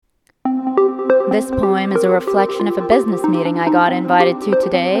This poem is a reflection of a business meeting I got invited to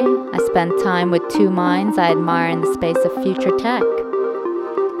today. I spent time with two minds I admire in the space of future tech.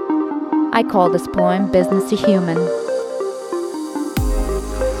 I call this poem Business to Human.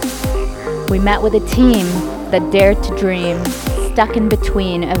 We met with a team that dared to dream, stuck in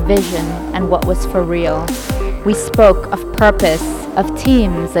between a vision and what was for real. We spoke of purpose, of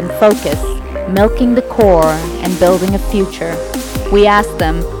teams and focus, milking the core and building a future. We asked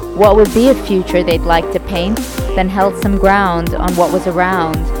them what would be a future they'd like to paint, then held some ground on what was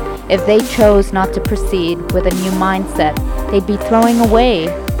around. If they chose not to proceed with a new mindset, they'd be throwing away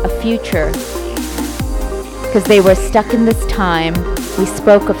a future. Because they were stuck in this time, we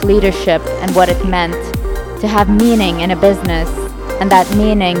spoke of leadership and what it meant to have meaning in a business, and that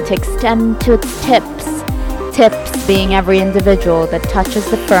meaning to extend to its tips. Tips being every individual that touches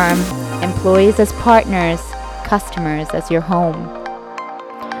the firm, employees as partners, customers as your home.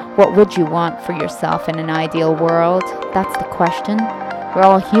 What would you want for yourself in an ideal world? That's the question. We're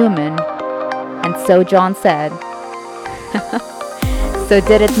all human. And so John said. So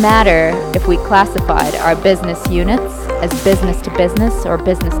did it matter if we classified our business units as business to business or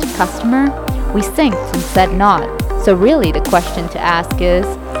business to customer? We synced and said not. So really the question to ask is,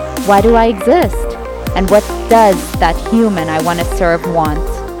 why do I exist? And what does that human I want to serve want?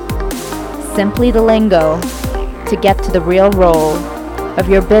 Simply the lingo to get to the real role of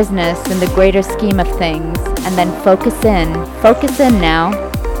your business in the greater scheme of things, and then focus in now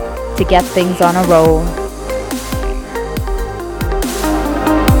to get things on a roll.